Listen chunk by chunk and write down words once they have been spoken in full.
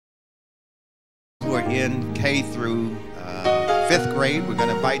who are in K through fifth grade. We're going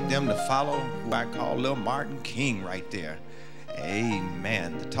to invite them to follow who I call Little Martin King right there.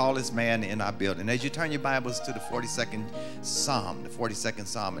 Amen. The tallest man in our building. As you turn your Bibles to the 42nd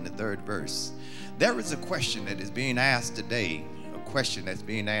Psalm, in the third verse, there is a question that is being asked today, a question that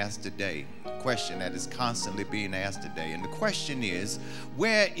is constantly being asked today. And the question is,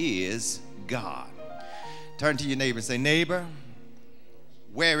 where is God? Turn to your neighbor and say, neighbor,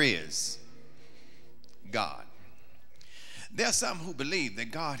 where is God? There are some who believe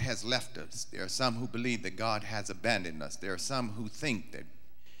that God has left us. There are some who believe that God has abandoned us. There are some who think that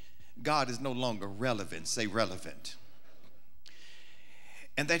God is no longer relevant. Say relevant.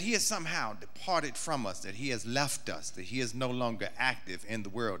 And that he has somehow departed from us, that he has left us, that he is no longer active in the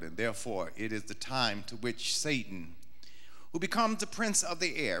world. And therefore, it is the time to which Satan, who becomes the prince of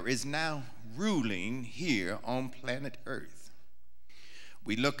the air, is now ruling here on planet Earth.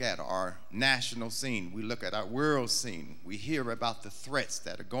 We look at our national scene. We look at our world scene. We hear about the threats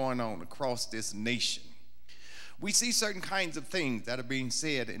that are going on across this nation. We see certain kinds of things that are being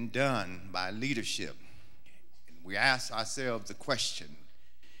said and done by leadership. And we ask ourselves the question,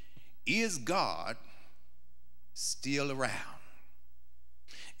 is God still around?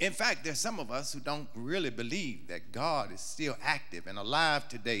 In fact, there's some of us who don't really believe that God is still active and alive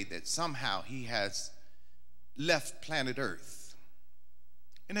today, that somehow he has left planet Earth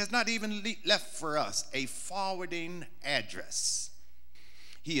and has not even left for us a forwarding address.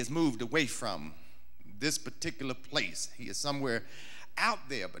 He has moved away from this particular place. He is somewhere out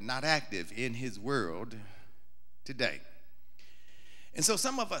there, but not active in his world today. And so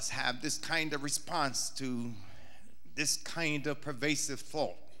some of us have this kind of response to this kind of pervasive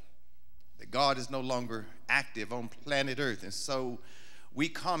thought that God is no longer active on planet Earth. And so we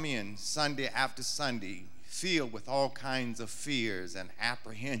come in Sunday after Sunday filled with all kinds of fears and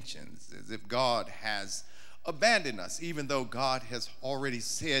apprehensions, as if God has abandoned us, even though God has already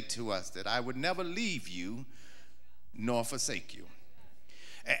said to us that I would never leave you nor forsake you.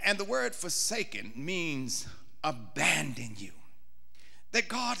 And the word forsaken means abandon you. That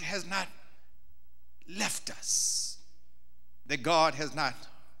God has not left us, that God has not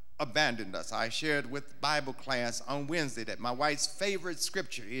abandoned us. I shared with Bible class on Wednesday that my wife's favorite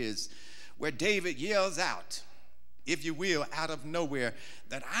scripture is where David yells out, if you will, out of nowhere,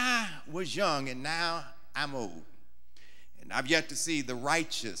 that I was young and now I'm old. And I've yet to see the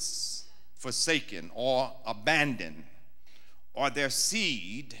righteous forsaken or abandoned, or their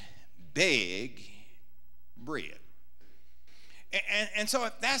seed beg bread. And so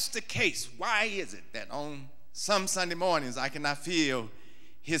if that's the case, why is it that on some Sunday mornings I cannot feel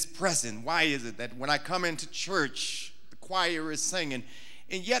his presence? Why is it that when I come into church, the choir is singing,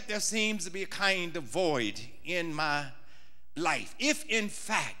 and yet there seems to be a kind of void in my life? If in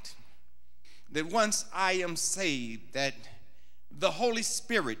fact that once I am saved, that the Holy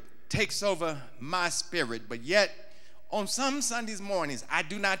Spirit takes over my spirit, but yet on some Sundays mornings I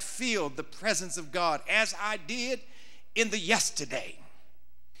do not feel the presence of God as I did in the yesterday.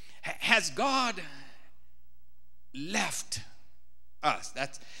 Has God left us?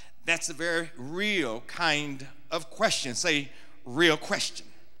 That's a very real kind of question. Say, real question.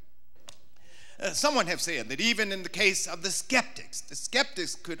 Someone have said that even in the case of the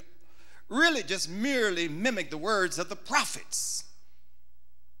skeptics could really just merely mimic the words of the prophets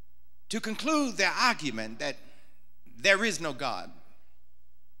to conclude their argument that there is no God.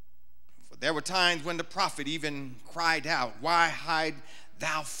 For there were times when the prophet even cried out, why hide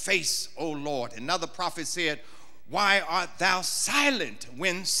thou face, O Lord? Another prophet said, why art thou silent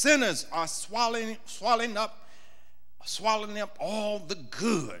when sinners are swallowing up all the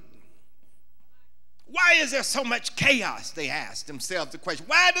good? Why is there so much chaos? They asked themselves the question.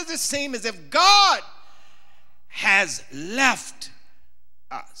 Why does it seem as if God has left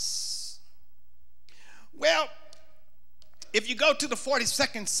us? Well, if you go to the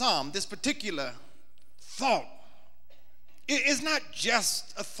 42nd Psalm, this particular thought is not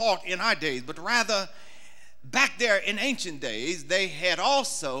just a thought in our days, but rather back there in ancient days, they had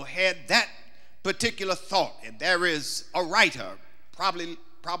also had that particular thought. And there is a writer,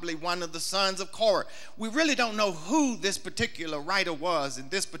 probably one of the sons of Korah. We really don't know who this particular writer was in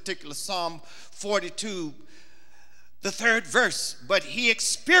this particular Psalm 42, the third verse, but he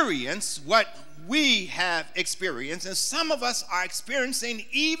experienced what we have experienced, and some of us are experiencing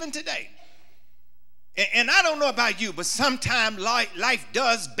even today. And I don't know about you, but sometimes life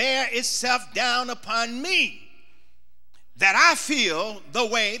does bear itself down upon me, that I feel the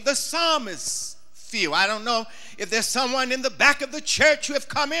way the psalmists feel. I don't know if there's someone in the back of the church who have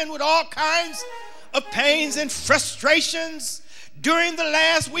come in with all kinds of pains and frustrations, during the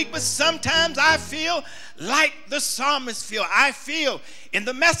last week, but sometimes I feel like the psalmist feel. I feel in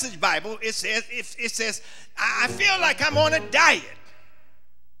the Message Bible, it says, I feel like I'm on a diet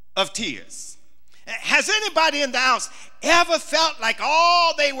of tears. Has anybody in the house ever felt like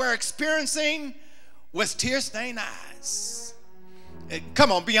all they were experiencing was tear-stained eyes?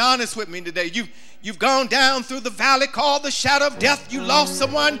 Come on, be honest with me today. You've gone down through the valley called the shadow of death. You lost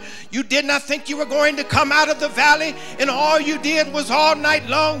someone. You did not think you were going to come out of the valley, and all you did was all night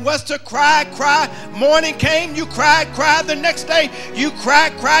long was to cry. Morning came, you cried. The next day, you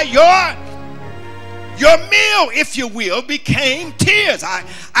cried. Your meal, if you will, became tears.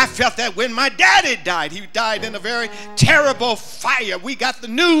 I felt that when my daddy died. He died in a very terrible fire. We got the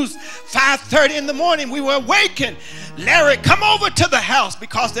news 5:30 in the morning. We were awakened. Larry, come over to the house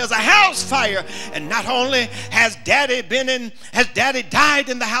because there's a house fire. And not only has daddy died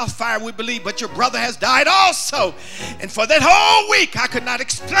in the house fire, we believe, but your brother has died also. And for that whole week, I could not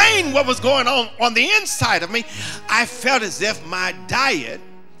explain what was going on the inside of me. I felt as if my diet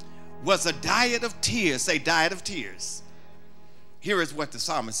was a diet of tears. Say, diet of tears. Here is what the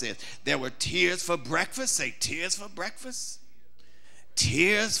psalmist says. There were tears for breakfast. Say, tears for breakfast.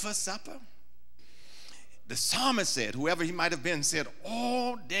 Tears for supper. The psalmist said, whoever he might have been, said,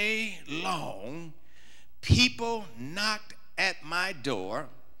 all day long, people knocked at my door,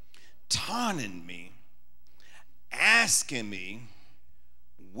 taunting me, asking me,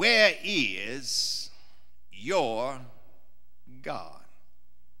 where is your God?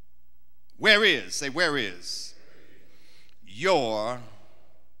 Where is? Say, where is your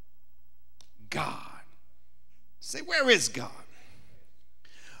God? Say, where is God?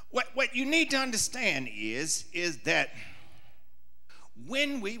 What you need to understand is that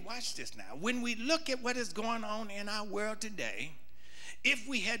when we, watch this now, when we look at what is going on in our world today, if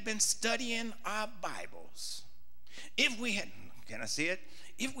we had been studying our Bibles, if we had, can I say it?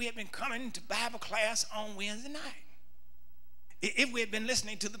 If we had been coming to Bible class on Wednesday night, if we had been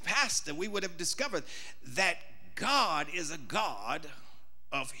listening to the pastor, we would have discovered that God is a God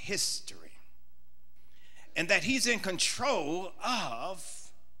of history and that he's in control of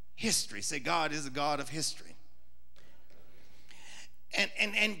history. Say, God is a God of history.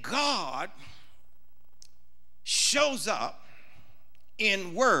 And God shows up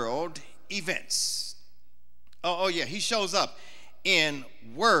in world events. Oh yeah, he shows up in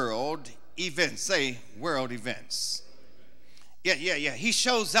world events. Say, world events. Yeah. He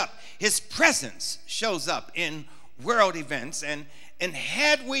shows up. His presence shows up in world events. And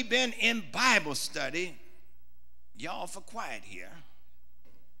had we been in Bible study, y'all for quiet here.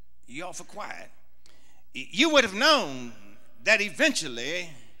 Y'all for quiet. You would have known that eventually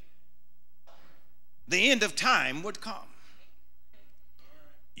the end of time would come.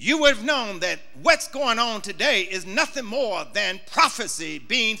 You would have known that what's going on today is nothing more than prophecy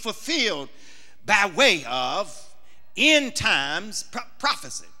being fulfilled by way of end times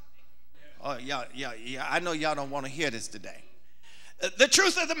prophecy. Oh, yeah, I know y'all don't want to hear this today. The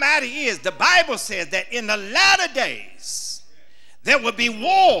truth of the matter is, the Bible says that in the latter days, there will be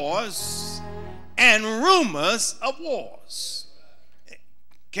wars and rumors of wars.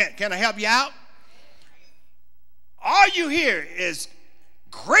 Can I help you out? All you hear is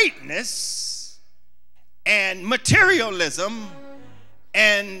greatness and materialism,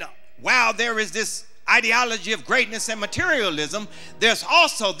 and while there is this ideology of greatness and materialism, there's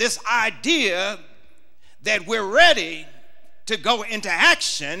also this idea that we're ready to go into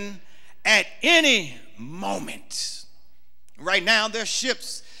action at any moment. Right now, there's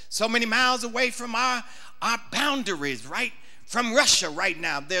ships so many miles away from our boundaries, right? From Russia right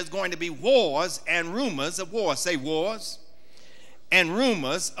now, there's going to be wars and rumors of wars. Say, wars and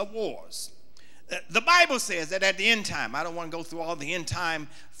rumors of wars. The Bible says that at the end time, I don't want to go through all the end time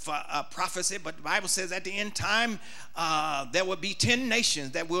prophecy, but the Bible says at the end time, there will be 10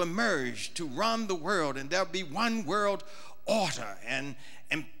 nations that will emerge to run the world, and there'll be one world order, and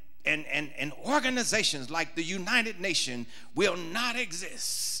organizations like the United Nations will not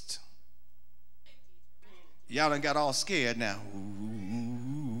exist. Y'all done got all scared now.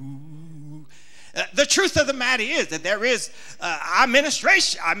 The truth of the matter is that there is our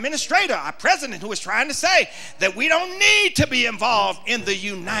administrator, our president, who is trying to say that we don't need to be involved in the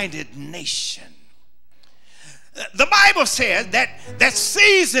United Nations. The Bible says that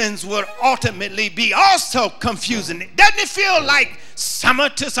seasons will ultimately be also confusing. Doesn't it feel like summer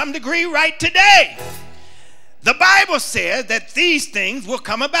to some degree right today? The Bible says that these things will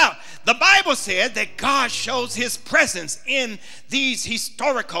come about. The Bible says that God shows his presence in these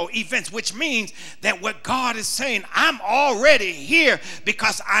historical events, which means that what God is saying, I'm already here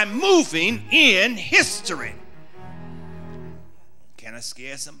because I'm moving in history. Can I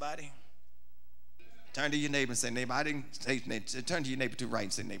scare somebody? Turn to your neighbor and say, neighbor, I didn't say, turn to your neighbor to the right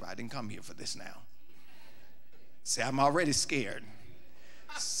and say, neighbor, I didn't come here for this now. Say, I'm already scared.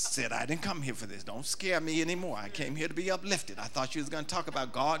 Said, I didn't come here for this. Don't scare me anymore. I came here to be uplifted. I thought you was going to talk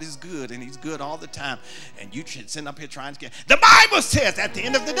about God is good and he's good all the time. And you should sit up here trying to scare. The Bible says at the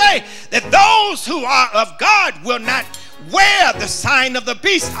end of the day that those who are of God will not wear the sign of the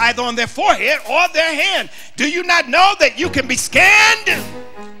beast either on their forehead or their hand. Do you not know that you can be scanned?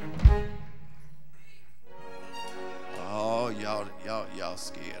 Oh, y'all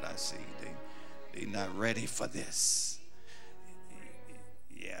scared, I see. They're not ready for this.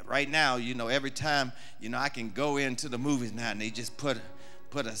 Yeah, right now, you know, every time, you know, I can go into the movies now and they just put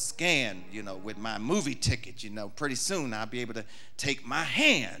a scan, you know, with my movie ticket. You know, pretty soon I'll be able to take my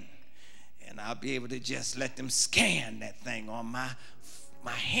hand and I'll be able to just let them scan that thing on my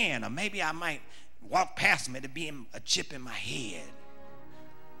hand. Or maybe I might walk past them and it'll be a chip in my head.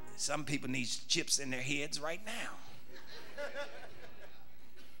 Some people need chips in their heads right now.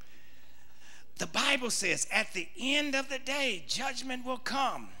 The Bible says at the end of the day, judgment will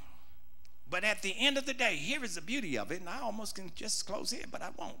come. But at the end of the day, here is the beauty of it, and I almost can just close here, but I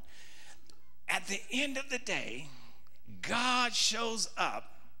won't. At the end of the day, God shows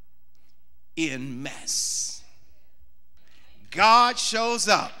up in mess. God shows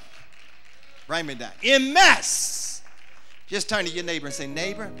up. Write me down. In mess. Just turn to your neighbor and say,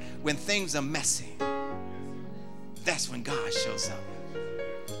 neighbor, when things are messy, that's when God shows up.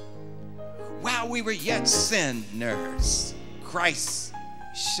 While we were yet sinners, Christ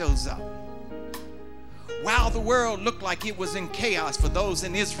shows up. While the world looked like it was in chaos for those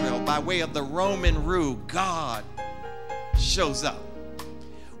in Israel by way of the Roman rule, God shows up.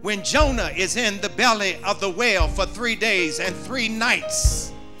 When Jonah is in the belly of the whale for 3 days and 3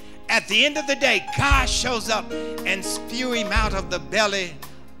 nights, at the end of the day, God shows up and spew him out of the belly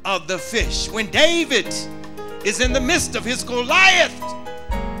of the fish. When David is in the midst of his Goliath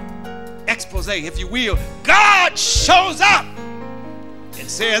expose, if you will, God shows up and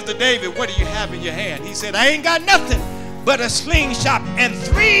says to David, what do you have in your hand? He said, I ain't got nothing but a slingshot and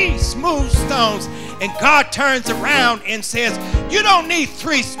 3 smooth stones. And God turns around and says, you don't need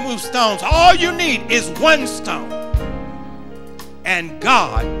 3 smooth stones. All you need is 1 stone. And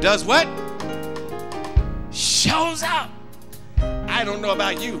God does what? Shows up. I don't know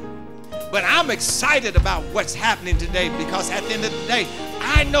about you, but I'm excited about what's happening today, because at the end of the day,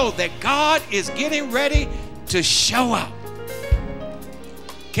 I know that God is getting ready to show up.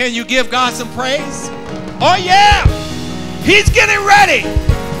 Can you give God some praise? Oh yeah, he's getting ready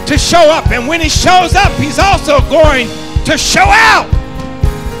to show up. And when he shows up, he's also going to show out.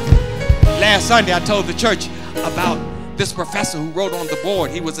 Last Sunday, I told the church about this professor who wrote on the board.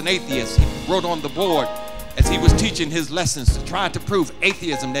 He was an atheist. He wrote on the board as he was teaching his lessons to try to prove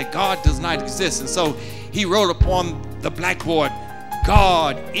atheism, that God does not exist. And so he wrote upon the blackboard,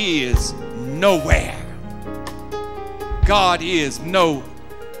 God is nowhere. God is no,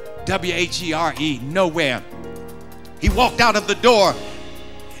 W-H-E-R-E, nowhere. He walked out of the door.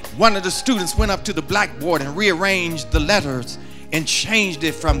 One of the students went up to the blackboard and rearranged the letters and changed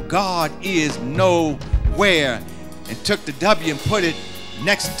it from God is nowhere, and took the W and put it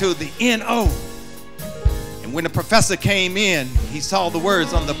next to the N-O. And when the professor came in, he saw the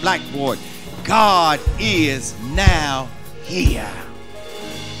words on the blackboard, God is now here.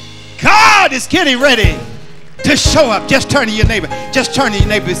 God is getting ready to show up. Just turn to your neighbor. Just turn to your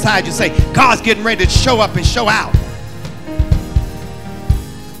neighbor beside you. Say, God's getting ready to show up and show out.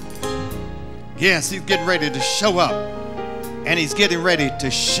 Yes, he's getting ready to show up. And he's getting ready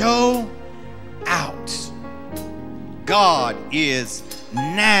to show out. God is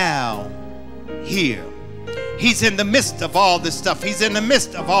now here. He's in the midst of all this stuff. He's in the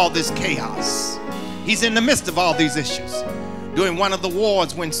midst of all this chaos. He's in the midst of all these issues. During one of the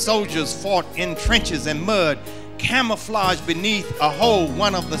wars, when soldiers fought in trenches and mud, camouflaged beneath a hole,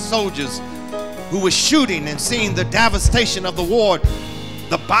 one of the soldiers who was shooting and seeing the devastation of the war,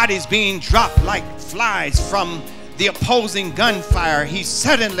 the bodies being dropped like flies from the opposing gunfire, he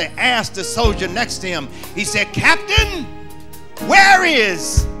suddenly asked the soldier next to him, he said, Captain, where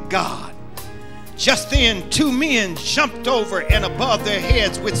is God? Just then, 2 men jumped over and above their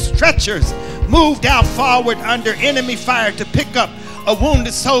heads with stretchers, moved out forward under enemy fire to pick up a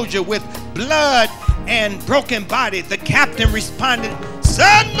wounded soldier with blood and broken body. The captain responded,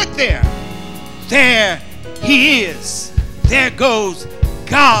 son, look there. There he is. There goes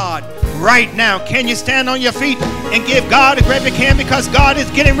God right now. Can you stand on your feet and give God a great big hand, because God is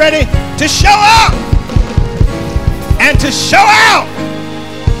getting ready to show up and to show out.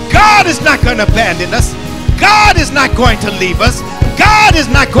 God is not going to abandon us. God is not going to leave us. God is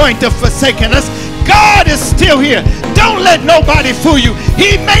not going to forsake us. God is still here. Don't let nobody fool you.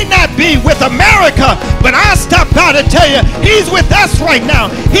 He may not be with America, but I stopped by to tell you, he's with us right now.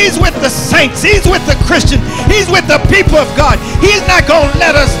 He's with the saints. He's with the Christians. He's with the people of God. He's not going to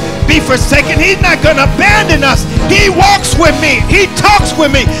let us be forsaken. He's not going to abandon us. He walks with me. He talks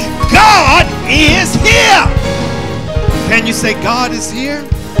with me. God is here. Can you say God is here?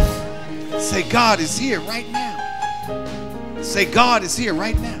 Say God is here right now. Say God is here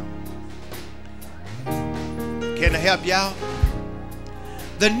right now. Can I help you out?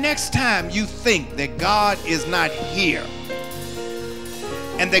 The next time you think that God is not here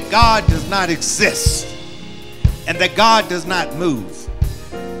and that God does not exist and that God does not move,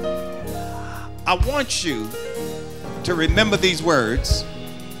 I want you to remember these words,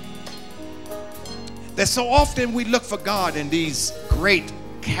 that so often we look for God in these great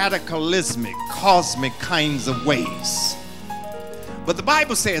cataclysmic, cosmic kinds of ways. But the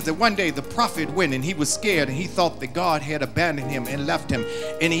Bible says that one day the prophet went and he was scared and he thought that God had abandoned him and left him,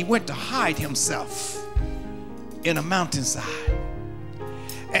 and he went to hide himself in a mountainside.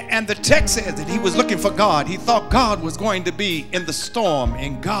 And the text says that he was looking for God. He thought God was going to be in the storm,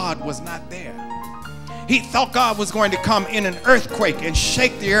 and God was not there. He thought God was going to come in an earthquake and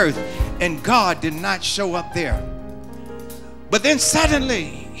shake the earth, and God did not show up there. But then suddenly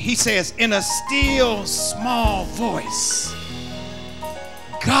he says, in a still small voice,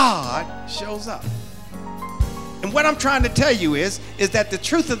 God shows up. And what I'm trying to tell you is that the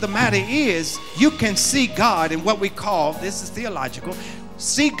truth of the matter is, you can see God in what we call, this is theological,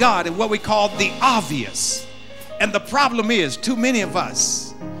 see God in what we call the obvious. And the problem is, too many of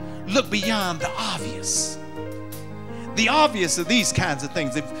us look beyond the obvious. The obvious are these kinds of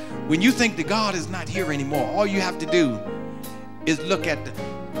things. When you think that God is not here anymore, all you have to do is look at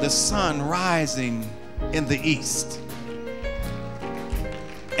the sun rising in the east.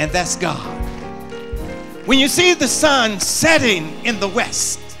 And that's God. When you see the sun setting in the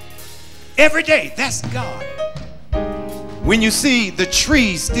west every day, that's God. When you see the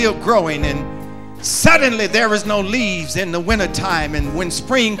trees still growing and suddenly there is no leaves in the wintertime, and when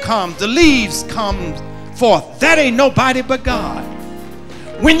spring comes, the leaves come forth, that ain't nobody but God.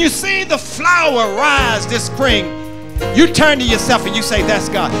 When you see the flower rise this spring, you turn to yourself and you say, that's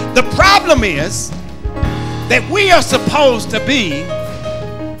God. The problem is that we are supposed to be,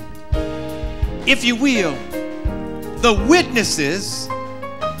 if you will, the witnesses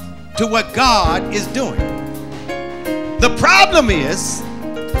to what God is doing. The problem is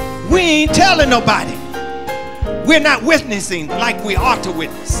we ain't telling nobody. We're not witnessing like we ought to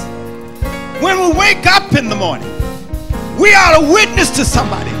witness. When we wake up in the morning, we ought to witness to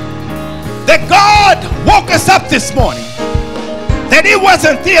somebody that God woke us up this morning, that it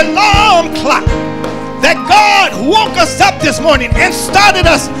wasn't the alarm clock, that God woke us up this morning and started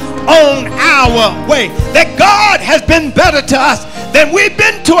us on our way, that God has been better to us than we've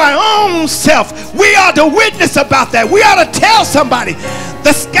been to our own self. We are to witness about that. We ought to tell somebody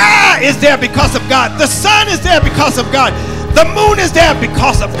the sky is there because of God. The sun is there because of God. The moon is there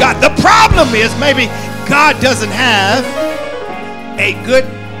because of God. The problem is maybe God doesn't have a good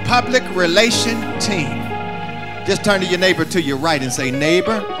public relation team. Just turn to your neighbor to your right and say,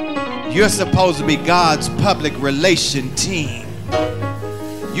 neighbor, you're supposed to be God's public relation team.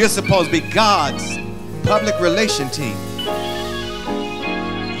 You're supposed to be God's public relation team.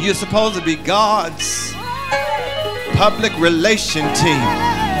 You're supposed to be God's public relation team.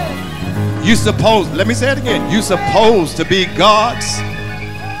 You're supposed, let me say it again. You're supposed to be God's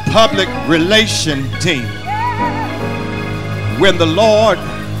public relation team. When the Lord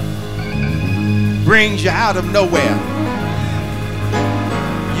brings you out of nowhere,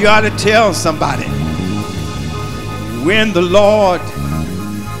 you ought to tell somebody. When the Lord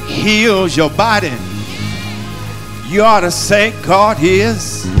heals your body, you ought to say, God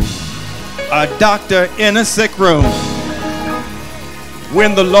is a doctor in a sick room.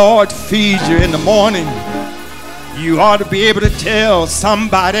 When the Lord feeds you in the morning, you ought to be able to tell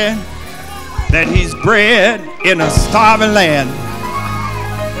somebody that he's bread in a starving land.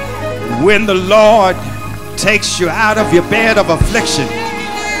 When the Lord takes you out of your bed of affliction,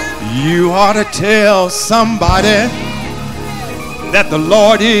 you ought to tell somebody that the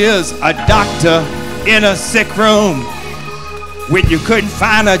Lord is a doctor in a sick room. When you couldn't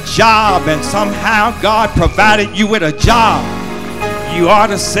find a job and somehow God provided you with a job, you ought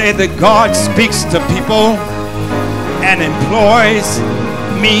to say that God speaks to people and employs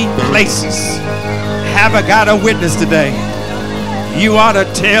me places. Have I got a witness today? You ought to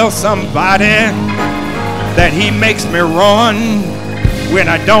tell somebody that he makes me run when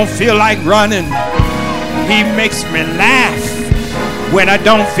I don't feel like running. He makes me laugh when I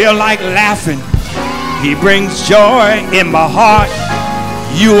don't feel like laughing. He brings joy in my heart.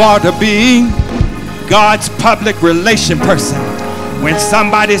 You ought to be God's public relation person. When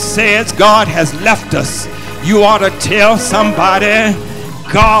somebody says God has left us, you ought to tell somebody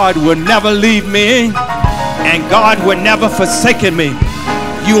God will never leave me and God will never forsake me.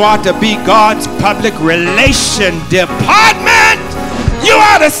 You ought to be God's public relation department. You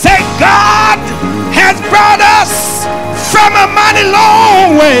ought to say, God has brought us from a mighty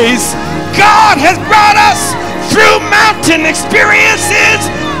long ways. God has brought us through mountain experiences.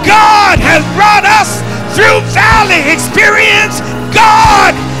 God has brought us through valley experience.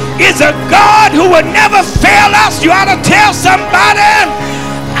 God is a God who will never fail us. You ought to tell somebody,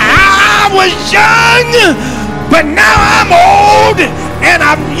 I was young, but now I'm old, and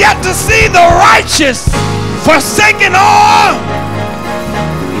I've yet to see the righteous forsaken all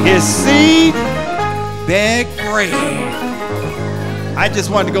his seed beg bread. I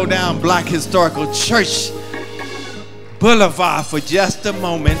just wanted to go down Black Historical Church Boulevard for just a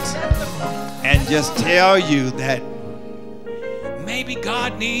moment and just tell you that maybe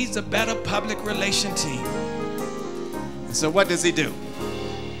God needs a better public relation team. And so what does he do?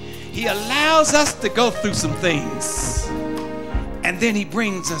 He allows us to go through some things, and then he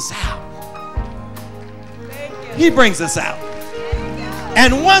brings us out. He brings us out.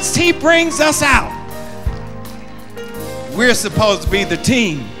 And once he brings us out, we're supposed to be the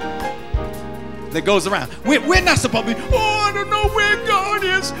team that goes around. We're not supposed to be, oh, I don't know where God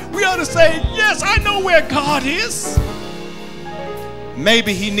is. We ought to say, yes, I know where God is.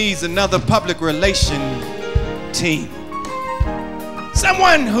 Maybe he needs another public relation team.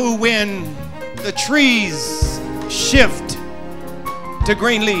 Someone who, when the trees shift to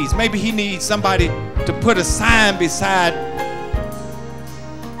green leaves, maybe he needs somebody to put a sign beside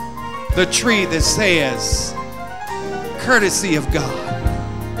the tree that says, courtesy of God.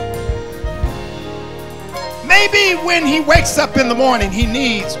 Maybe when he wakes up in the morning,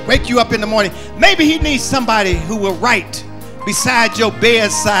 wake you up in the morning, maybe he needs somebody who will write beside your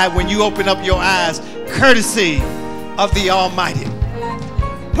bedside when you open up your eyes, courtesy of the Almighty.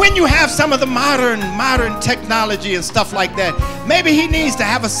 When you have some of the modern technology and stuff like that, maybe he needs to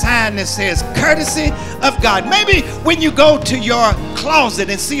have a sign that says courtesy of God. Maybe when you go to your closet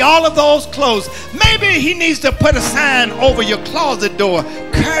and see all of those clothes, maybe he needs to put a sign over your closet door,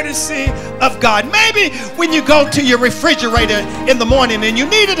 courtesy of God. Maybe when you go to your refrigerator in the morning and you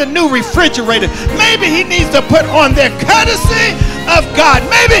needed a new refrigerator, maybe he needs to put on there courtesy of God.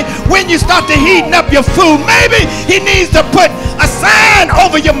 Maybe when you start to heating up your food, maybe he needs to put a sign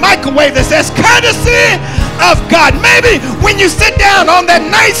over your microwave that says courtesy of God. Maybe when you sit down on that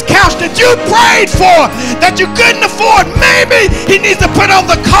nice couch that you prayed for, that you couldn't afford, maybe he needs to put on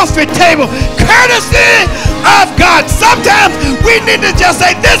the coffee table, courtesy of God. Sometimes we need to just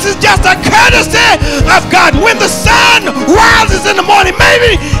say, this is just a courtesy of God. When the sun rises in the morning,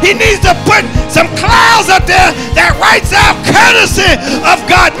 maybe he needs to put some clouds up there that writes out courtesy of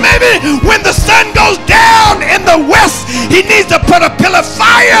God. Maybe when the sun goes down in the west, he needs to put a pillar of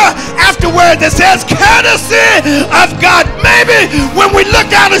fire afterward that says courtesy of God. Maybe when we look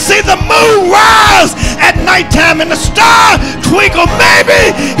out and see the moon rise at nighttime and the star twinkle,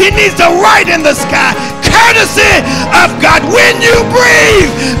 maybe he needs to write in the sky, courtesy of God. When you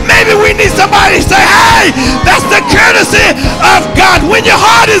breathe, maybe we need somebody to say, hey, that's the courtesy of God. When your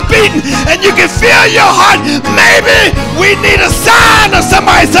heart is beating and you can feel your heart, maybe we need a sign of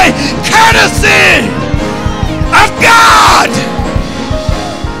somebody say, courtesy of God.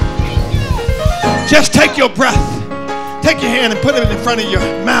 Just take your breath. Take your hand and put it in front of your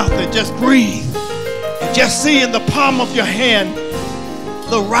mouth and just breathe. And just see in the palm of your hand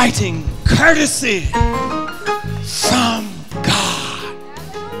the writing, courtesy from God.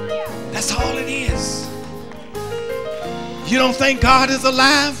 That's all it is. You don't think God is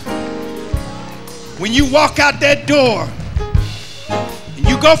alive? When you walk out that door and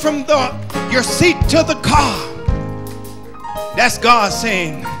you go from your seat to the car, that's God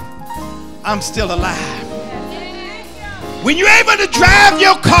saying, I'm still alive. When you're able to drive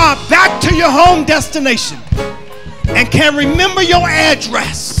your car back to your home destination and can remember your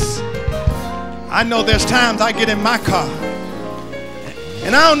address. I know there's times I get in my car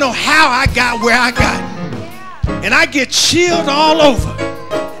and I don't know how I got where I got, and I get chilled all over.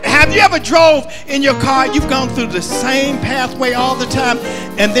 Have you ever drove in your car, you've gone through the same pathway all the time,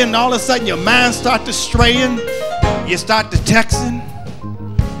 and then all of a sudden your mind starts to straying, you start to texting?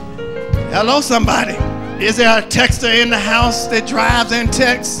 Hello, somebody. Is there a texter in the house that drives and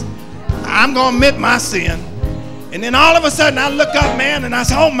texts? I'm going to admit my sin. And then all of a sudden I look up, man, and I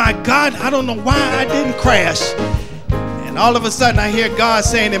say, oh my God, I don't know why I didn't crash. And And all of a sudden I hear God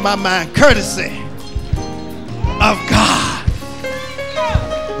saying in my mind, courtesy of God.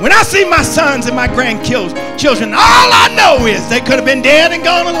 When I see my sons and my grandchildren, all I know is they could have been dead and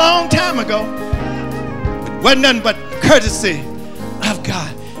gone a long time ago. It wasn't nothing but courtesy of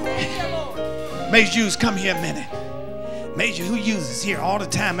God. Major Hughes, come here a minute. Major Hughes is here all the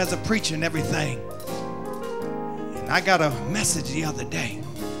time as a preacher and everything. And I got a message the other day.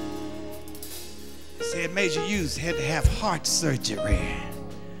 It said Major Hughes had to have heart surgery.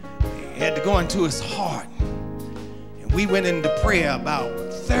 He had to go into his heart. And we went into prayer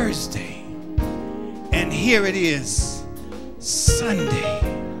about Thursday. And here it is, Sunday.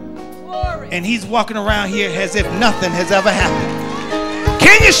 And he's walking around here as if nothing has ever happened.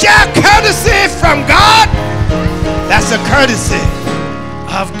 Can you shout courtesy from God? That's a courtesy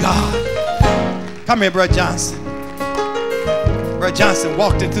of God. Come here, Brother Johnson. Brother Johnson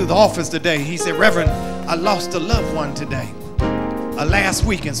walked into the office today. He said, Reverend, I lost a loved one today, last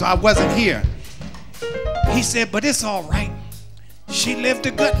weekend, so I wasn't here. He said, but it's all right. She lived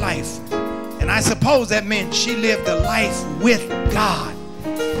a good life. And I suppose that meant she lived a life with God.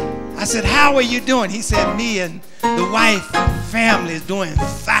 I said, how are you doing? He said, me and the wife and family is doing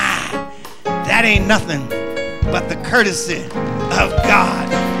fine. That ain't nothing but the courtesy of God.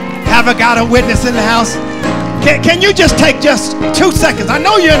 Have I got a witness in the house? Can you just take just 2 seconds? I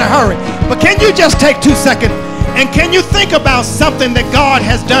know you're in a hurry, but can you just take 2 seconds? And can you think about something that God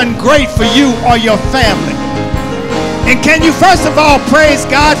has done great for you or your family? And can you first of all praise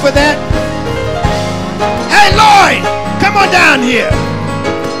God for that? Hey, Lloyd, come on down here.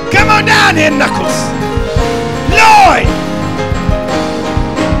 Come on down here, Knuckles. Lloyd!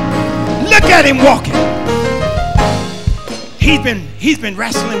 Look at him walking. He's been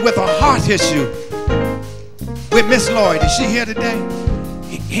wrestling with a heart issue with Miss Lloyd. Is she here today?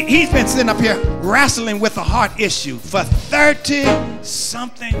 He's been sitting up here wrestling with a heart issue for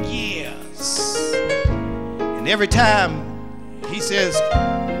 30-something years. And every time he says,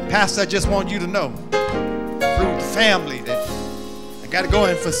 Pastor, I just want you to know, through the family, that I got to go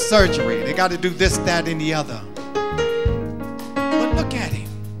in for surgery. They got to do this, that, and the other. But look at him.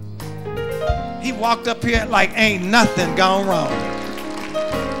 He walked up here like ain't nothing gone wrong.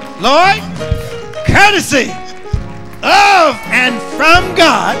 Lord, courtesy of and from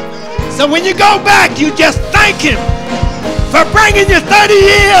God. So when you go back, you just thank Him for bringing you 30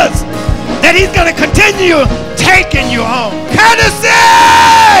 years, that He's going to continue taking you home. Courtesy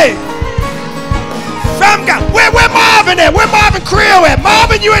from God. Where Marvin at? Where Marvin Creel at?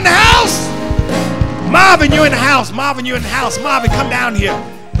 Marvin, you in the house? Marvin, you in the house. Marvin, you in the house. Marvin, come down here.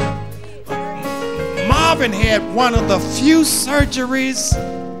 Marvin had one of the few surgeries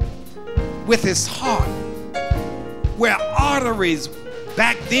with his heart where arteries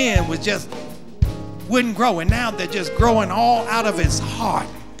back then was just wouldn't grow, and now they're just growing all out of his heart.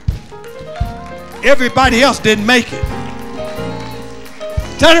 Everybody else didn't make it.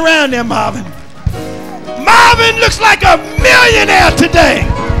 Turn around there, Marvin. Marvin looks like a millionaire today.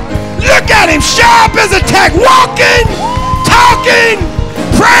 Look at him, sharp as a tack, walking, talking,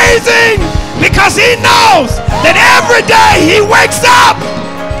 praising, because he knows that every day he wakes up.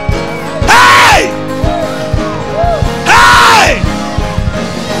 Hey! Hey!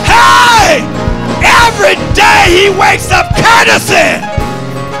 Hey! Every day he wakes up courtesy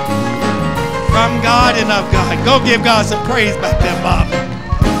from God and of God. Go give God some praise back there, Marvin.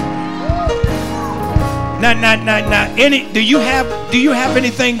 Now, do you have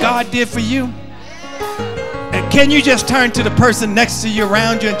anything God did for you? And can you just turn to the person next to you,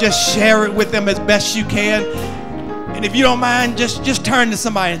 around you, and just share it with them as best you can? And if you don't mind, just turn to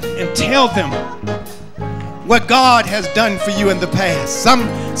somebody and tell them what God has done for you in the past.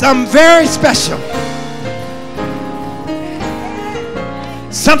 Something very special.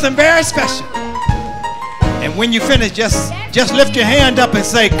 Something very special. And when you finish, just lift your hand up and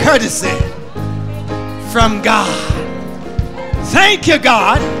say, courtesy from God. Thank you,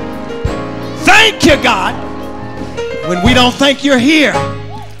 God. Thank you, God. When we don't think you're here,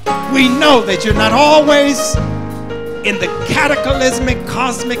 we know that you're not always in the cataclysmic,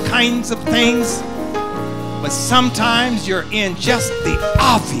 cosmic kinds of things, but sometimes you're in just the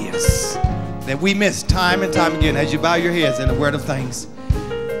obvious that we miss time and time again. As you bow your heads in the word of thanks.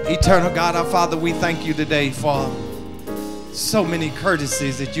 Eternal God, our Father, we thank you today for so many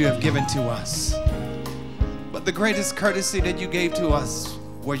courtesies that you have given to us. But the greatest courtesy that you gave to us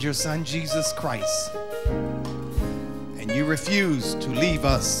was your Son, Jesus Christ. And you refused to leave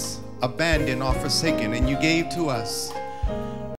us abandoned or forsaken, and you gave to us